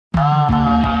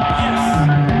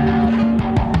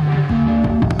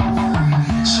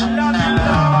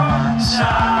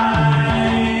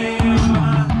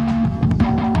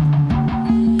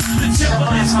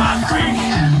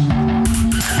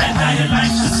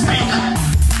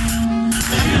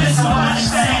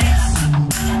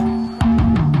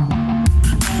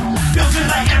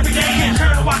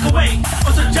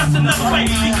away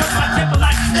because my temper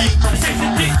like to stay. The same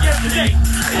as it yesterday.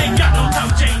 It ain't got no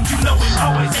time change. You know it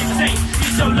always ain't the same.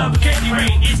 It's your love and candy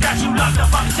rain. It's got you locked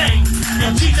up on the chain.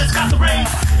 And Jesus got the rain.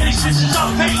 And it's just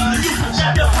all pain. And you can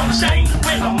jab up on the chain.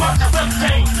 With a mark that will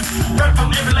change. Bird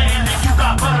from every land. And you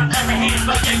got butter in every hand.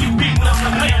 But yeah, you beating up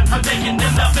the land. For taking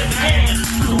them up in the can.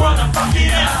 The world of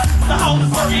fucking up. The whole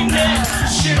fucking net.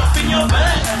 Shit up in your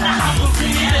butt. Now how you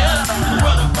clean it up. The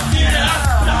world of fucking up.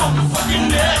 The whole fucking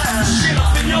net. Shit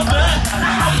up in your butt.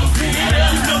 Now how you clean it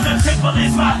up. You know the temple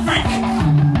is my freak.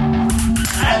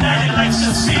 At night it likes to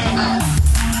speak.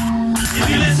 If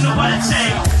you listen to what it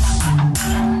says,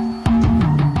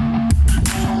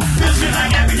 feels good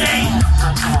like every day.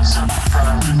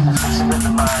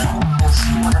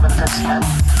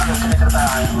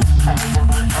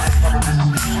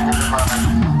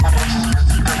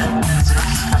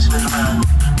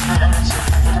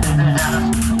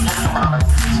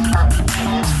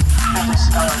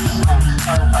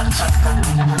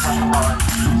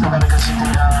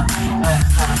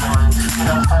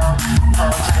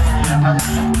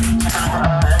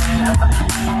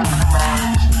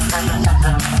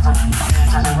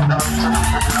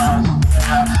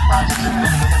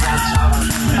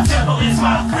 The devil is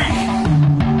my freak,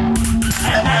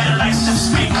 and now it likes to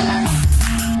speak.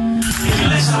 If you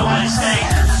listen to what it says,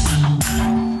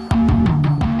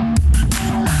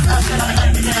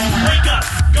 wake up,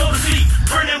 go to sleep,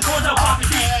 burn them corns up off your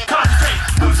feet, concentrate,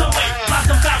 lose some weight, lost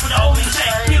some fat with the old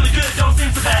shake, feeling good, don't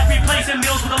seem so bad, replacing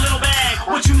meals with a little bag.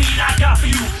 What you need, I got for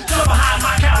you. Jump behind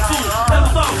my counter food. Level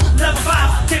 4, level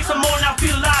 5, take some more now,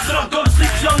 feel alive, but don't go to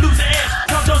sleep, you don't lose the edge.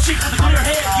 Come don't cheat with a clear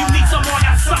head. You need some more,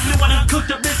 I got something when I cook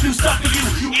the this new stuff for you.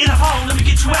 In a hole, let me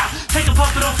get you out. Take a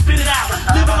puff, but don't spit it out.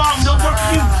 Living long, don't work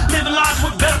for you. Living large,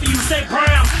 work better for you. Say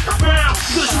brown, brown,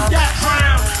 good shoot that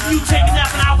brown. You take a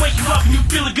nap and I'll wake you up and you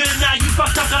feeling good now. You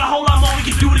fucked up, got a whole lot more, we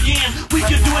can do it again. We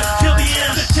can do it till the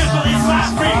end. The temple is my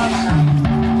freak.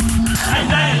 And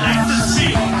now it likes to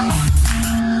see.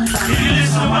 If you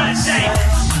listen to what it says,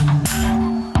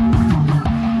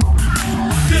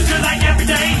 feels good like every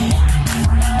day.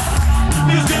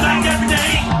 Feels good like every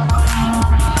day.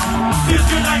 Feels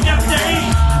good like every day.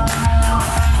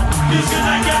 Feels good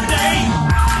like every day.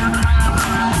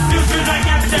 Feels good like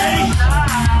every day.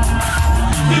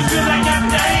 Feels good like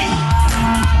every day.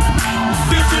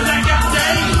 Feels good like every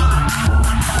day.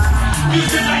 Feels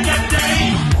good like every day.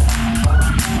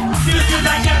 Feels good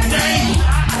like every day.